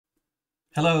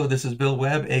Hello, this is Bill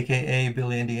Webb, aka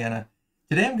Billy Indiana.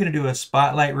 Today I'm going to do a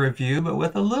spotlight review, but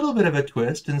with a little bit of a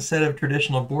twist. Instead of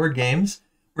traditional board games,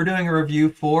 we're doing a review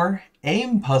for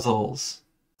aim puzzles.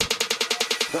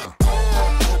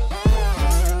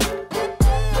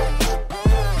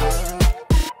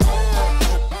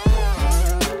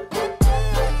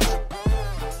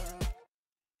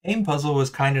 Aim Puzzle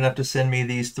was kind enough to send me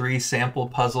these 3 sample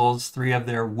puzzles, 3 of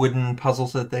their wooden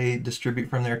puzzles that they distribute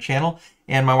from their channel.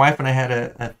 And my wife and I had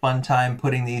a fun time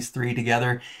putting these 3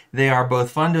 together. They are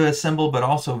both fun to assemble, but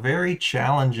also very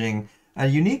challenging. A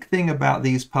unique thing about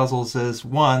these puzzles is,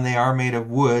 one, they are made of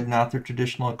wood, not the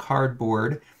traditional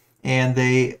cardboard, and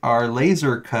they are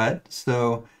laser cut,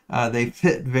 so they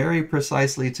fit very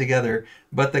precisely together,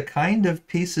 but the kind of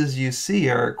pieces you see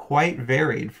are quite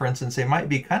varied. For instance, they might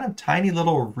be kind of tiny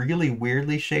little, really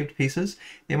weirdly shaped pieces.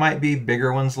 They might be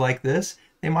bigger ones like this.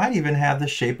 They might even have the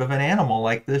shape of an animal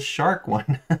like this shark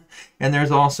one. And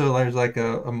there's like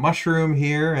a mushroom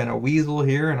here, and a weasel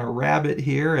here, and a rabbit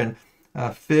here, and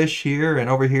a fish here, and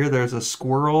over here there's a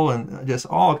squirrel, and just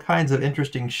all kinds of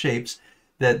interesting shapes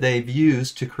that they've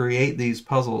used to create these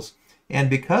puzzles. And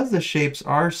because the shapes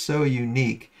are so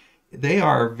unique, they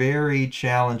are very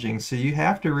challenging. So you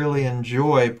have to really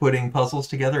enjoy putting puzzles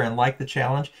together and like the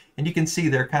challenge. And you can see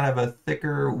they're kind of a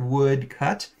thicker wood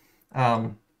cut,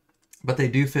 but they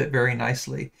do fit very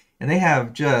nicely. And they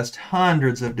have just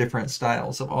hundreds of different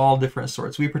styles of all different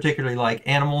sorts. We particularly like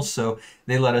animals, so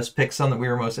they let us pick some that we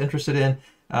were most interested in.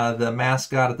 The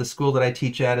mascot at the school that I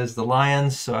teach at is the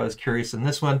lions, so I was curious in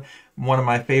this one. One of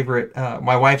my favorite,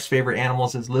 my wife's favorite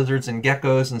animals is lizards and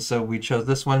geckos, and so we chose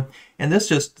this one. And this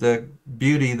just the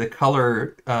beauty, the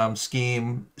color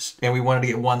scheme, and we wanted to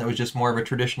get one that was just more of a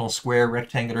traditional square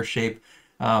rectangular shape.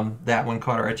 That one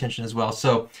caught our attention as well.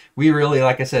 So we really,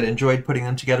 like I said, enjoyed putting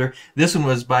them together. This one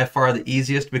was by far the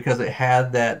easiest because it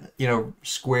had that,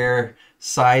 square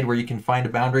side where you can find a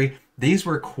boundary. These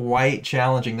were quite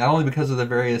challenging, not only because of the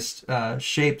various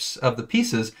shapes of the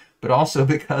pieces, but also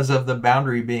because of the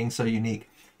boundary being so unique.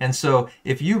 And so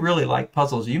if you really like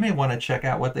puzzles, you may want to check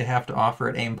out what they have to offer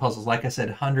at AIM Puzzles. Like I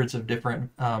said, hundreds of different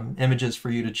images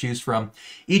for you to choose from.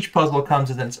 Each puzzle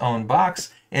comes in its own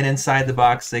box, and inside the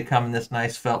box they come in this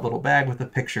nice felt little bag with a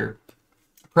picture.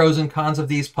 Pros and cons of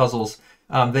these puzzles.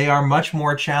 They are much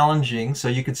more challenging, so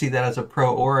you can see that as a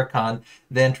pro or a con,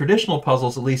 than traditional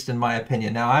puzzles, at least in my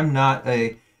opinion. Now, I'm not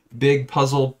a big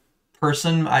puzzle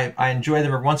person. I enjoy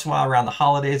them every once in a while. Around the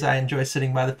holidays, I enjoy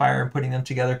sitting by the fire and putting them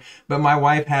together. But my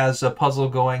wife has a puzzle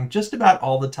going just about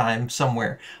all the time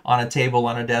somewhere, on a table,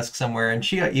 on a desk somewhere, and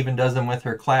she even does them with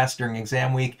her class during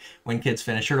exam week. When kids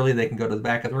finish early, they can go to the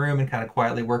back of the room and kind of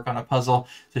quietly work on a puzzle.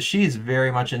 So she's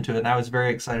very much into it, and I was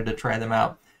very excited to try them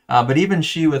out. But even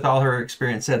she, with all her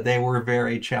experience, said they were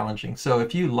very challenging. So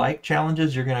if you like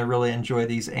challenges, you're going to really enjoy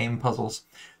these AIM puzzles.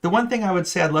 The one thing I would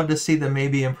say I'd love to see them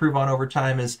maybe improve on over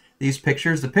time is these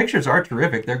pictures. The pictures are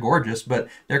terrific. They're gorgeous, but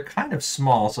they're kind of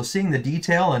small. So seeing the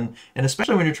detail, and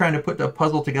especially when you're trying to put a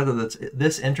puzzle together that's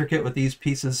this intricate with these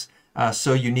pieces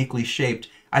so uniquely shaped,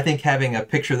 I think having a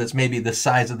picture that's maybe the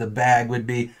size of the bag would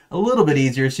be a little bit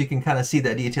easier, so you can kind of see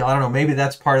that detail. I don't know, maybe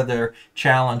that's part of their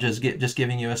challenge, is just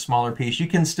giving you a smaller piece. You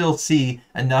can still see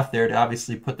enough there to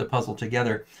obviously put the puzzle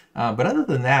together. But other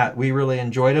than that, we really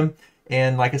enjoyed them.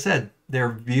 And like I said, they're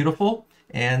beautiful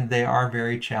and they are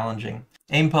very challenging.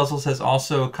 AIM Puzzles has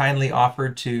also kindly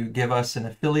offered to give us an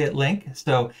affiliate link,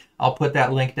 so I'll put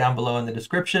that link down below in the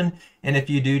description. And if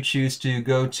you do choose to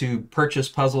go to purchase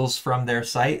puzzles from their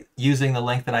site using the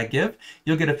link that I give,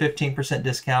 you'll get a 15%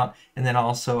 discount, and then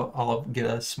also I'll get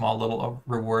a small little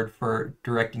reward for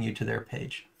directing you to their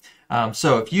page.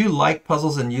 So if you like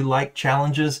puzzles and you like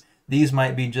challenges, these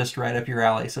might be just right up your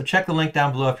alley. So check the link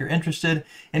down below if you're interested.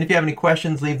 And if you have any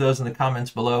questions, leave those in the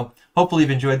comments below. Hopefully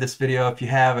you've enjoyed this video. If you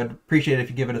have, I'd appreciate it if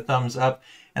you give it a thumbs up.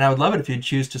 And I would love it if you'd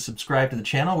choose to subscribe to the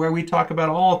channel, where we talk about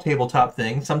all tabletop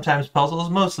things, sometimes puzzles,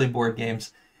 mostly board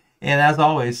games. And as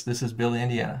always, this is Billy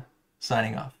Indiana,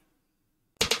 signing off.